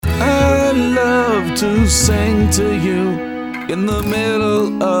love to sing to you in the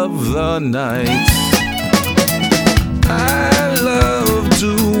middle of the night. I love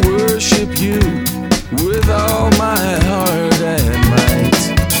to worship you with all my heart and might.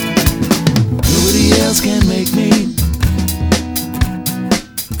 Nobody else can make me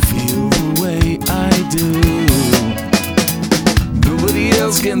feel the way I do. Nobody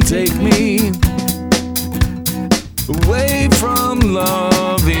else can take me away from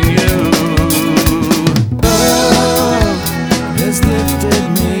loving you. Love has lifted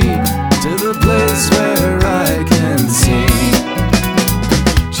me to the place where I can see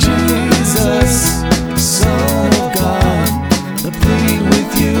Jesus, Son of God, I plead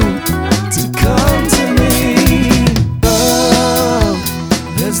with you to come to me. Love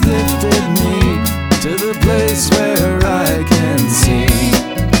has lifted me to the place where I can see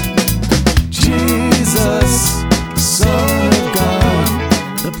Jesus, Son of God,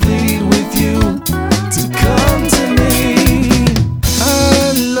 I plead with you to come to me.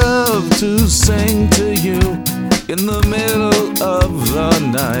 I love to sing to you in the middle of the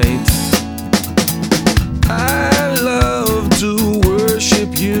night. I love to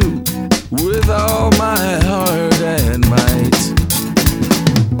worship you with all my heart and might.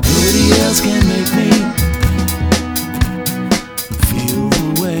 Nobody else can make me feel the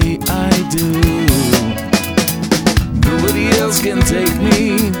way I do. Nobody else can take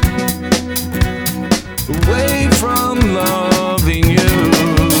me away from loving you.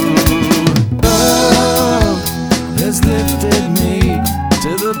 Love has lifted me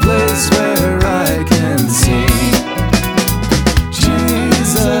to the place where I can see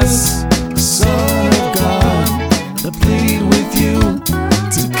Jesus, Son of God, I plead with you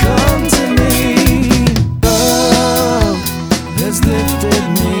to come to me. Love has lifted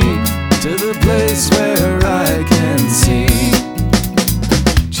me to the place where I can see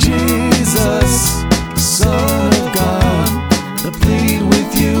Jesus, Son of God, I plead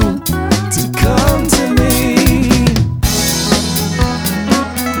with you to come to me.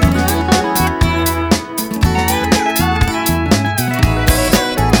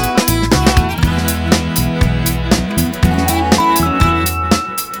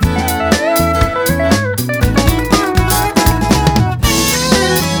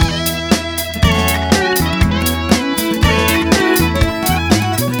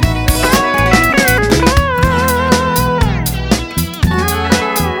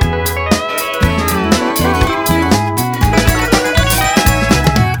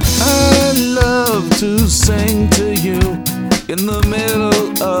 To sing to you in the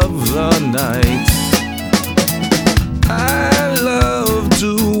middle of the night. I love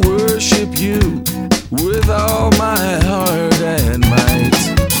to worship you with all my heart and might.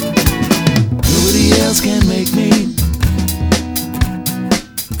 Nobody else can make me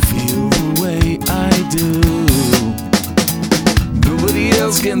feel the way I do. Nobody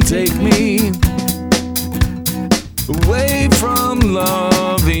else can take me away from love.